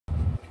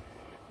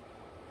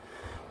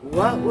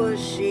What was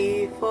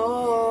she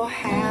for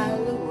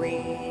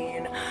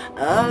Halloween?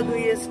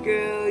 Ugliest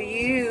girl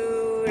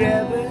you'd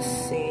ever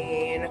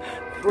seen.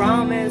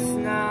 Promise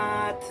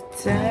not to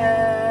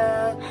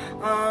tell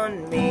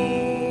on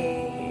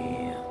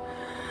me.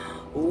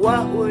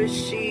 What was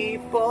she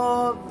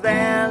for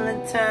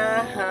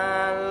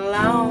Valentine?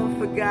 Long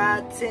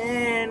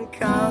forgotten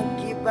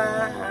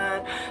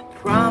concubine.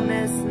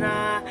 Promise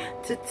not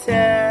to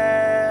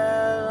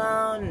tell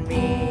on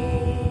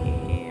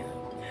me.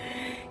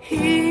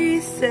 He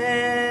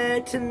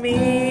said to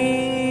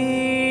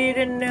me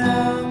to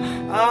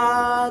know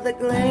all the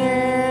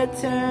glitter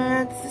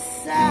turns to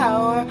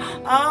sour,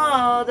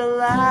 all the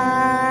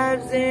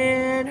lives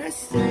in her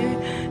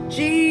state.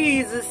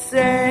 Jesus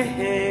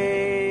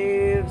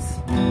saves.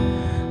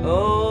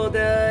 Oh,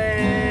 the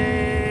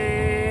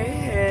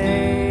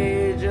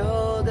age,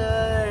 oh,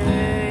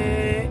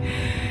 the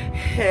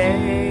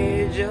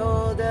age,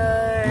 oh,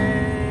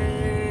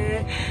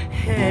 the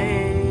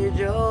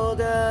age, oh,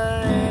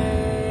 the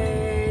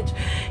age.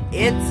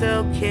 It's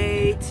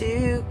okay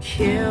to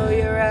kill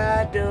your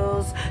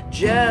idols.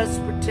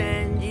 Just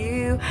pretend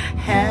you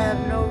have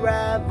no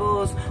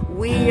rivals.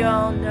 We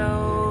all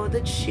know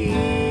that she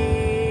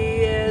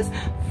is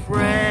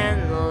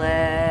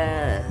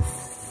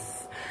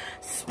friendless.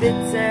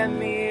 Spits and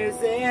mirrors,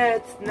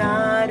 it's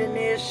not an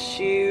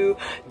issue.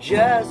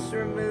 Just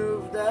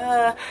remove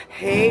the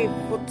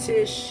hateful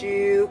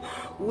tissue.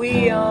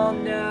 We all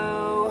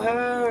know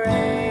her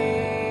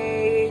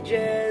age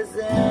is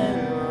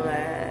endless.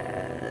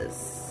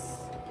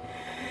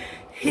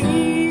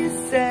 He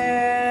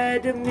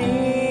said to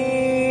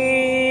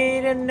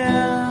me to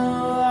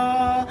know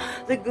all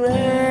the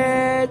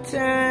glitter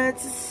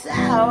turns to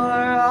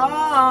sour,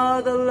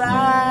 all the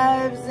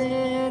lives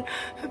in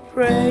her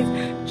praise.